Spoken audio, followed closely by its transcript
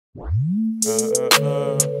Oh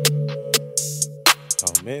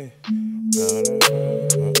man.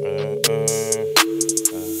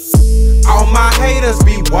 All my haters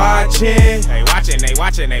be watching. They watching. They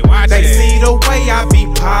see the way I be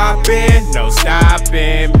popping. No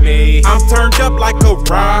stopping me. I'm turned up like a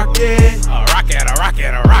rocket. A rocket.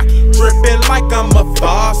 Dripping like I'm a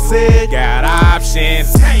faucet. Got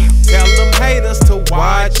options. Tell them haters to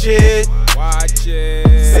watch it.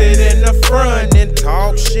 Sit in the front and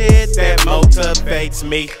talk shit. That motivates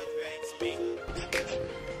me.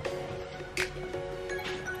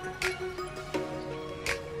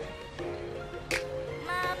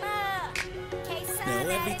 Now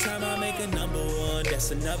every time I make a number one,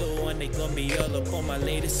 that's another one. They gonna be all up on my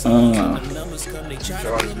latest song. When the numbers come, they try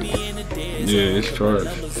to put me in the dead. Yeah, it's charged.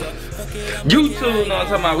 YouTube, know what I'm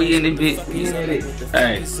talking about? We in the bit.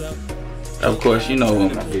 Hey, of course, you know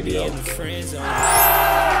my video.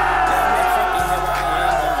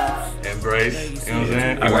 Embrace, you know what I'm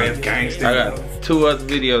saying? I got 2 other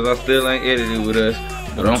videos I still ain't edited with us,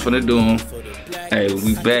 but I'm finna do them. Hey,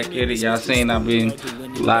 we back at it. Y'all seen I've been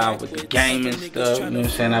live with the gaming stuff, you know what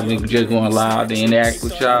I'm saying? I've been just going live to interact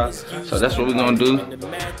with y'all. So that's what we're gonna do.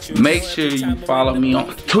 Make sure you follow me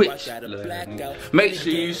on Twitch. Make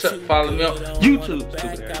sure you follow me on YouTube.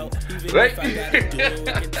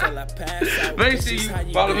 Make sure you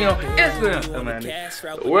follow me on Instagram.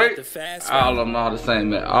 Wait, all of them all the same,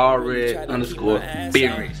 man.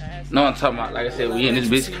 allred_berries. No, I'm talking about, like I said, we in this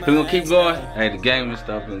bitch. We gonna keep going. Hey, the gaming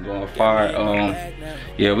stuff been going far.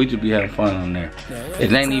 Yeah, we just be having fun on there.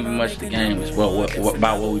 It ain't even much the game, it's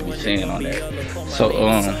about what we be saying on there. So,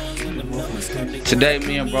 today,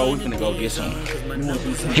 me and bro, we finna go get some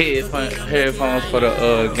headphones for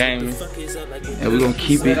the gaming, and we gonna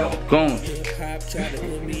keep it going.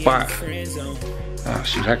 Fire. Oh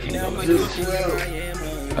shoot, I can't go like this.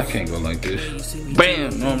 I can't go like this.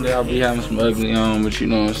 Bam! Normally I'll be having some ugly on, but you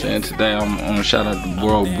know what I'm saying? Today I'm gonna shout out to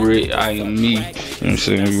Bro Brit. I am me. You know what I'm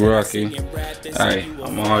saying? We rocking. Hey,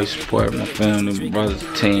 I'm always supporting my family, my brothers,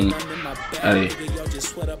 team. Hey,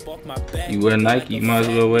 you wear Nike, you might as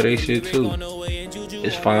well wear that shit too.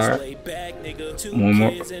 It's fire.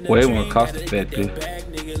 Way more cost effective.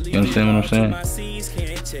 You understand what I'm saying?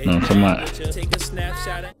 No, I'm talking about.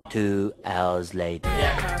 2 hours later.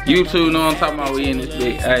 YouTube, know what I'm talking about? We in this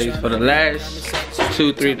big age. For the last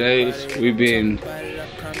 2-3 days, we've been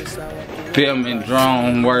filming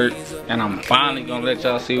drone work, and I'm finally gonna let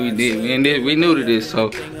y'all see what we did. We new to this,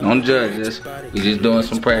 so don't judge us. We just doing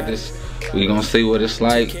some practice. We gonna see what it's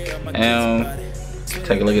like, and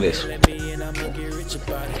take a look at this.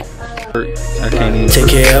 I can't even take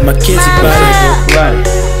care of my kids' body.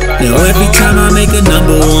 Now every time I make a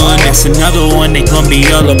number one, that's another one. They gonna be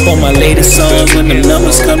all up on my latest songs. When the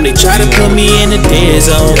numbers come, they try to put me in the dead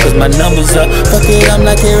zone. Cause my numbers up, fuck it, I'm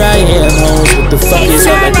like here I am, homes. What the fuck is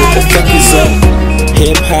up, like what the fuck is up?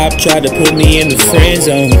 Hip hop tried to put me in the friend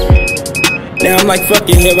zone. Now I'm like fuck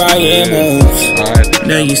it, here I am, homes.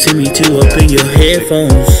 Now you see me too up in your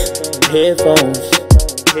headphones. Headphones.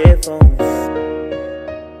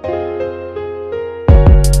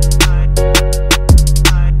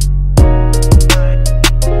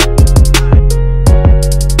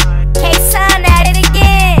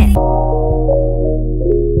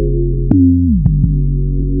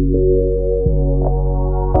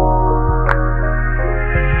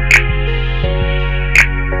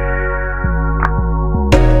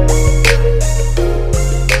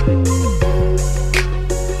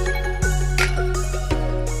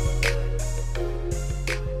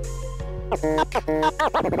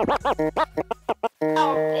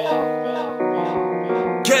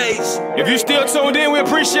 Cage. If you still tuned in, we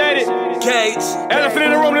appreciate it. Cage. Elephant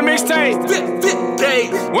in the room, the mixtape.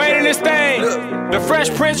 Cage. Wayne in this thing. The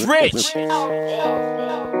Fresh Prince Rich.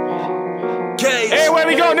 Cage. Everywhere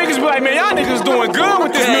we go, niggas be like, man, y'all niggas doing good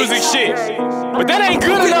with this music shit. But that ain't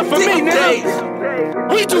good enough for me, nigga.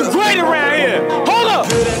 We too great around here. Hold up.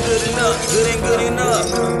 Good ain't good enough. Good ain't good enough.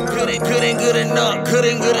 Good ain't good enough. Good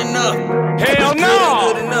ain't good enough. Hell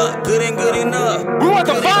no. Good ain't good enough. We want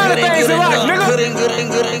the finer things in life, nigga.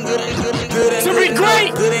 To be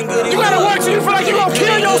great, you gotta work till you feel like you gon'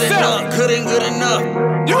 kill yourself. Good ain't good enough.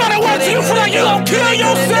 You gotta work till you feel like you gon' kill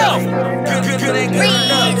yourself. Good ain't good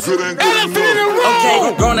enough. Elephant in the room.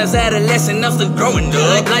 Okay, grown as adolescent, enough to growing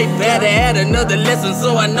up. Life had to add another lesson,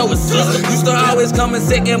 so I know it's up. Used to always come in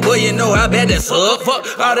second, boy, you know how bad that's up.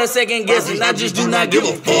 Fuck all that second guessing, I just do not give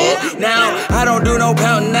a fuck. Now, I don't do no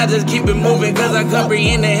counting, I just keep it moving. Cause I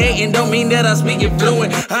comprehend the hating, don't mean that I speak it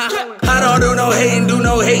fluent. I don't do no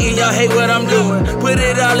hating, y'all hate what I'm doing. Put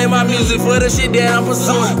it all in my music for the shit that I'm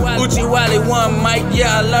pursuing. Uchi Wally one mic,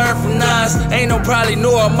 yeah, I learned from Nas. Ain't no probably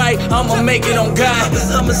nor a mic, I'ma make it on God.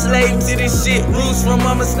 I'm a slave to this shit, roots from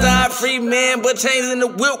Mama Star. Free man, but changing the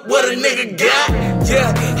whip, what a nigga got.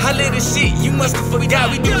 Yeah, I live this shit, you must have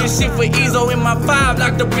forgot. We do this shit for Ezo in my 5,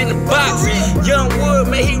 locked up in the box. Young Wood,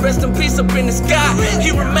 may he rest in peace up in the sky.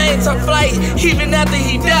 He remains top flight, even after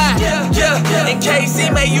he died. Yeah, in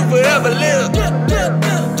KC, may you forever live.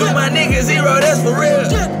 To my nigga Zero, that's for real.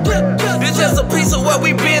 This just a piece of what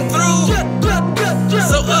we been through.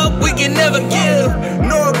 So up, we can never give.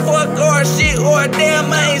 No fuck or shit or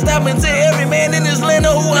damn, I ain't stopping till every man in this land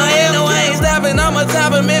know who I am. No, I ain't stopping, I'ma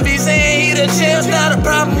top him if he saying he the champ. Not a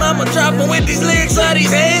problem, I'ma drop him with these lyrics out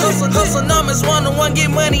these hands. Hustle numbers, 1-on-1, get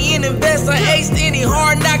money and invest. I aced any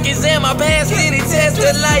hard knock exam, I passed any test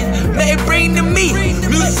that life may bring to me.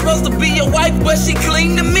 Music's supposed to be your wife, but she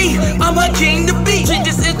clean to me. I'm a king to be. Treat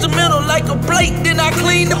this instrumental like a plate, then I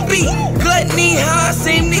clean the beat. Gluttony, how I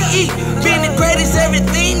seem to eat. Being the greatest,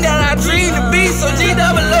 everything that I dream to be. So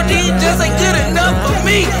G-double-O-D just ain't good enough for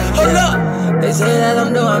me. Hold up. They say that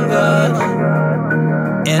I'm doing good,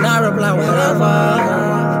 and I reply whatever.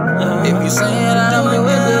 If you saying that I'm doing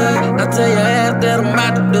good, I tell your ass that I'm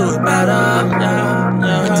about to do it better.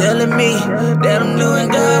 You're telling me that I'm doing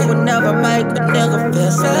good would never make a nigga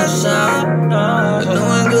feel special. You're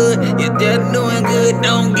doing good, you're just doing good.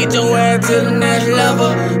 Don't get your ass to the next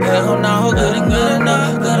level. Hell no, good and good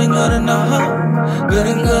enough, good and good enough. Good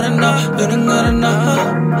and good enough, good and good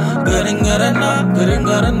enough. Good and good enough, good and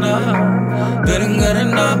good enough. Good and good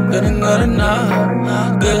enough, good and good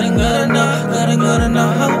enough. Good and good enough, good and good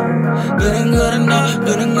enough. Good and good enough,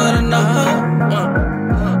 good and good enough.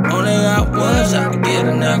 Only got one shot to get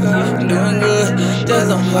a nigga. I'm doing good, just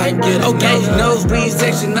don't quite get it. Okay, nosebleed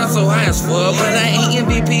section not so high as fuck, but I ain't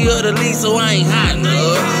MVP of the league, so I ain't high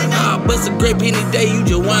enough. I bust a grape any day, you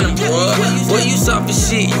just wanna bro. Boy, you soft as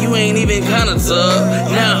shit, you ain't even kinda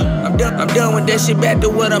tough. Now, I'm done with that shit, back to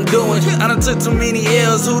what I'm doing. I done took too many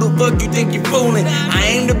L's, who the fuck you think you fooling? I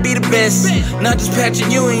aim to be the best, not just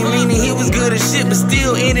Patrick Ewing, meaning he was good as shit, but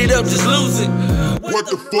still ended up just losing. What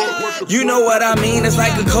the fuck? You know what I mean? It's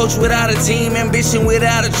like a coach without a team, ambition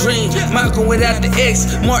without a dream, Malcolm without the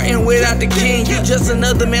X, Martin without the king. You just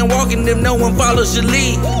another man walking if no one follows your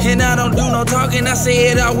lead. And I don't do no talking, I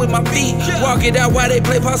say it out with my feet. Walk it out while they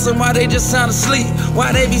play possum, while they just sound asleep.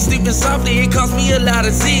 While they be sleeping softly, it cost me a lot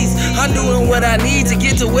of Z's. I'm doing what I need to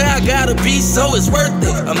get to where I gotta be, so it's worth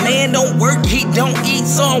it. A man don't work, he don't eat,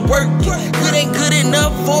 so I'm working. Good ain't good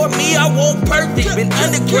enough for me, I want perfect. Been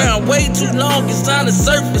underground way too long, it's time to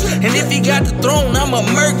surface. And if he got the throne, I'ma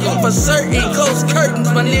murk him for certain. Close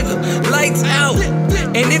curtains, my nigga, lights out.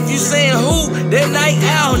 And if you saying who, that night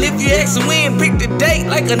out. And if you asking when, pick the date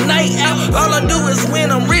like a night out. All I do is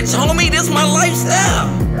win, I'm rich, homie, this my lifestyle.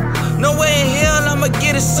 No way in hell I'ma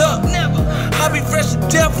get it up. I be fresh to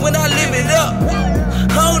death when I live it up.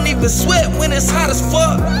 I don't even sweat when it's hot as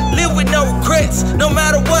fuck. Live with no regrets, no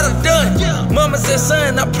matter what I've done. Mama said,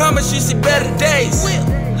 son, I promise you see better days.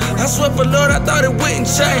 I swear for Lord, I thought it wouldn't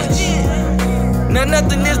change. Now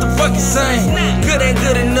nothing is the fucking same. Good ain't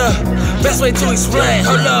good enough, best way to explain.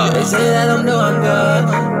 Hold up. They say that I'm doing good,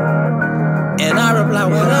 and I reply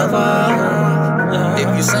whatever.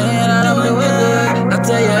 If you saying that I'm doing good, I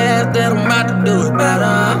tell your ass that I'm about to do it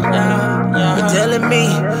better. You're telling me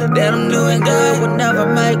that I'm doing good would never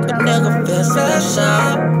make a nigga feel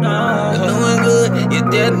special. You're doing good,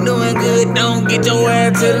 you're just doing good. Don't get your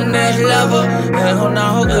ass to the next level. Hell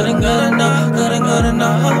no, good and good enough, good and good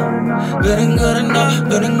enough. Good and good enough,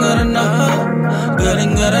 good and good enough. Good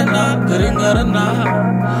and good enough, good and good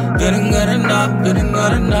enough. Good and good enough, good and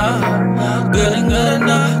good enough. Good and good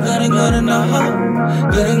enough, good and good enough.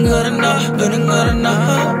 Good and good enough, good and good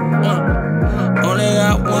enough. Only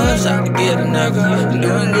got one shot to get a nigga. I'm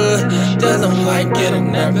doing good, just don't quite get a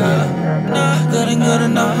nigga. Nah, good and good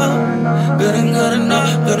enough. Good and good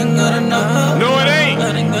enough, good and good enough. No, it ain't.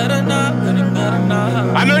 Good and good enough, good and good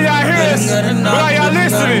enough. I know y'all hear this, but are y'all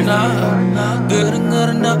listening? Good and good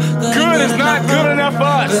enough. Good is not good enough for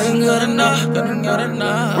us. Good and good enough, good and good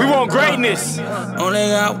enough. We want greatness. Only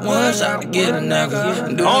got one shot to get a nigga.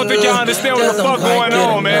 I don't think y'all understand what the fuck going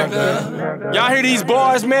on, man. Y'all hear these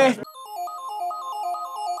bars, man?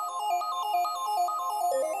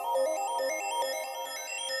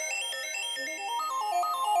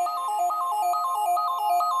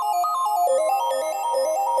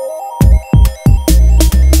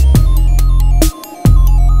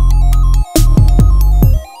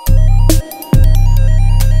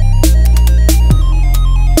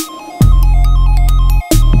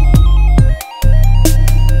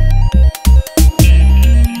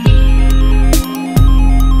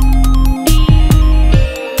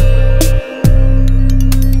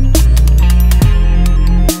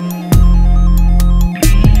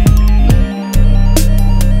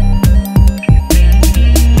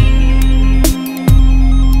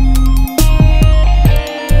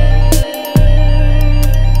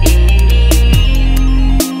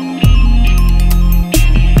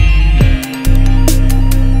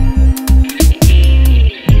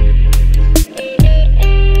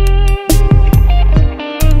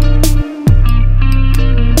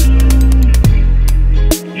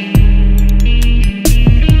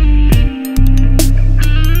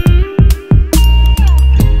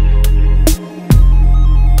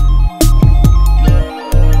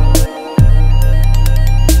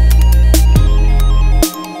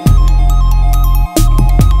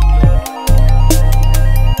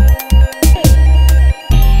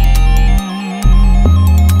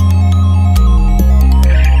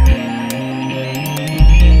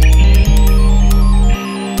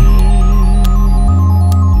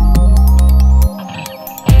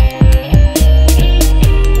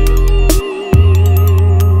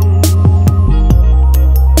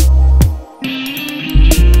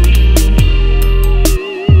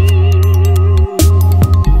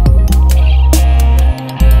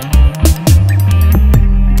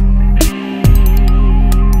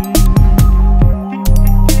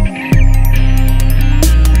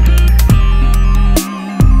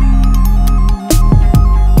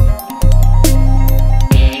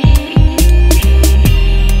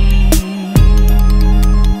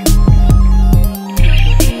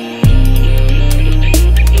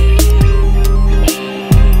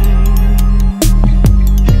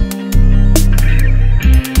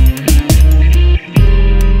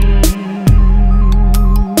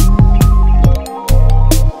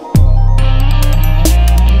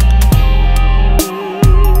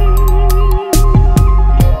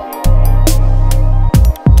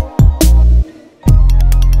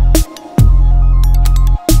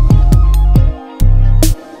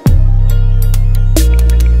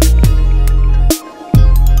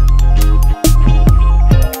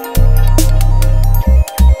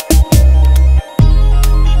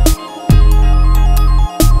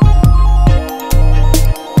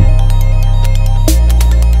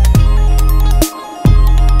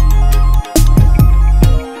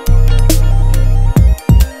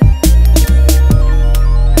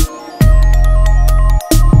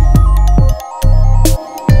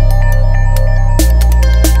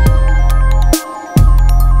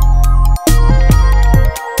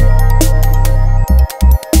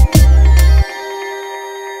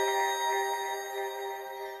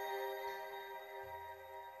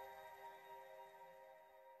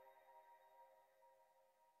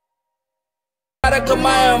 product of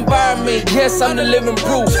my environment. Yes, I'm the living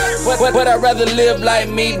proof. But I'd rather live like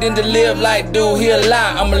me than to live like dude. He a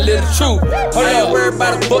lie, I'ma live the truth. Hold on, worry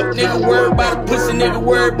about a fuck nigga, worry about a pussy nigga,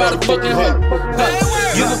 worry about a fucking hoe.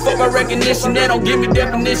 You can fuck my recognition, they don't give me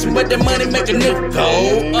definition, but that money make a nigga go.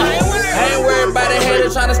 I ain't worried about a hater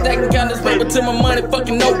tryna stack and count this paper till my money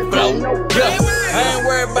fucking overflow. Yeah, I ain't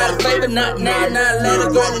worried about a favor, not now, not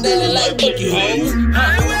later, going daily like fuck you hoes.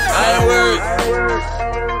 I ain't worried.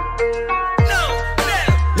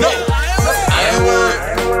 No, I ain't worried.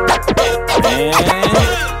 I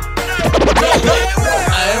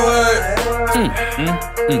ain't worried.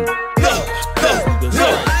 No,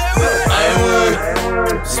 I ain't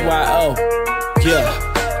worried. SWAT-O, yeah.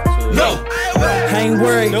 No, I ain't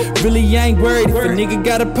worried, really I ain't worried. If a nigga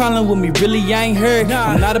got a problem with me, really I ain't heard.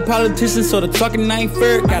 I'm not a politician, so the talking ain't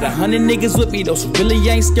fair. Got 100 niggas with me, though, so really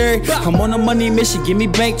I ain't scared. I'm on a money mission, give me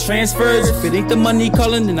bank transfers. If it ain't the money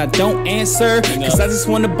calling, then I don't answer. Cause I just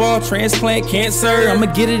want a ball, transplant cancer. I'ma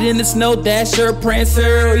get it in the snow, dasher,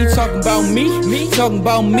 prancer. Oh, you talking about me? Talking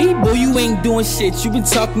about me? Boy, you ain't doing shit, you been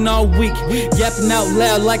talking all week. Yapping out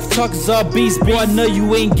loud like talkers all beast. Boy, I know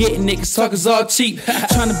you ain't getting it, cause talkers all cheap.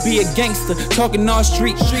 Tryna be a gangster, talking all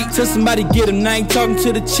street. Till somebody get him, I ain't talking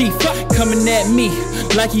to the chief. Coming at me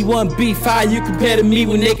like he want beef. How you compare to me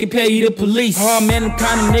when they compare you to police? Oh man, them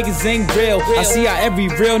kind of niggas ain't real. I see how every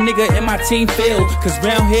real nigga in my team feel. Cause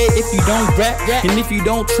round here, if you don't rap, and if you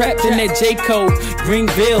don't trap, then that J code,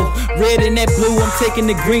 Greenville. Red and that blue, I'm taking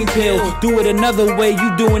the green pill. Do it another way,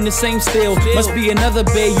 you doing the same still. Must be another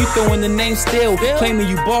bay, you throwing the name still. Claiming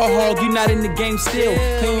you ball hog, you not in the game still.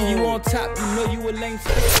 Claiming you on top, you know you a lame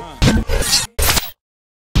still.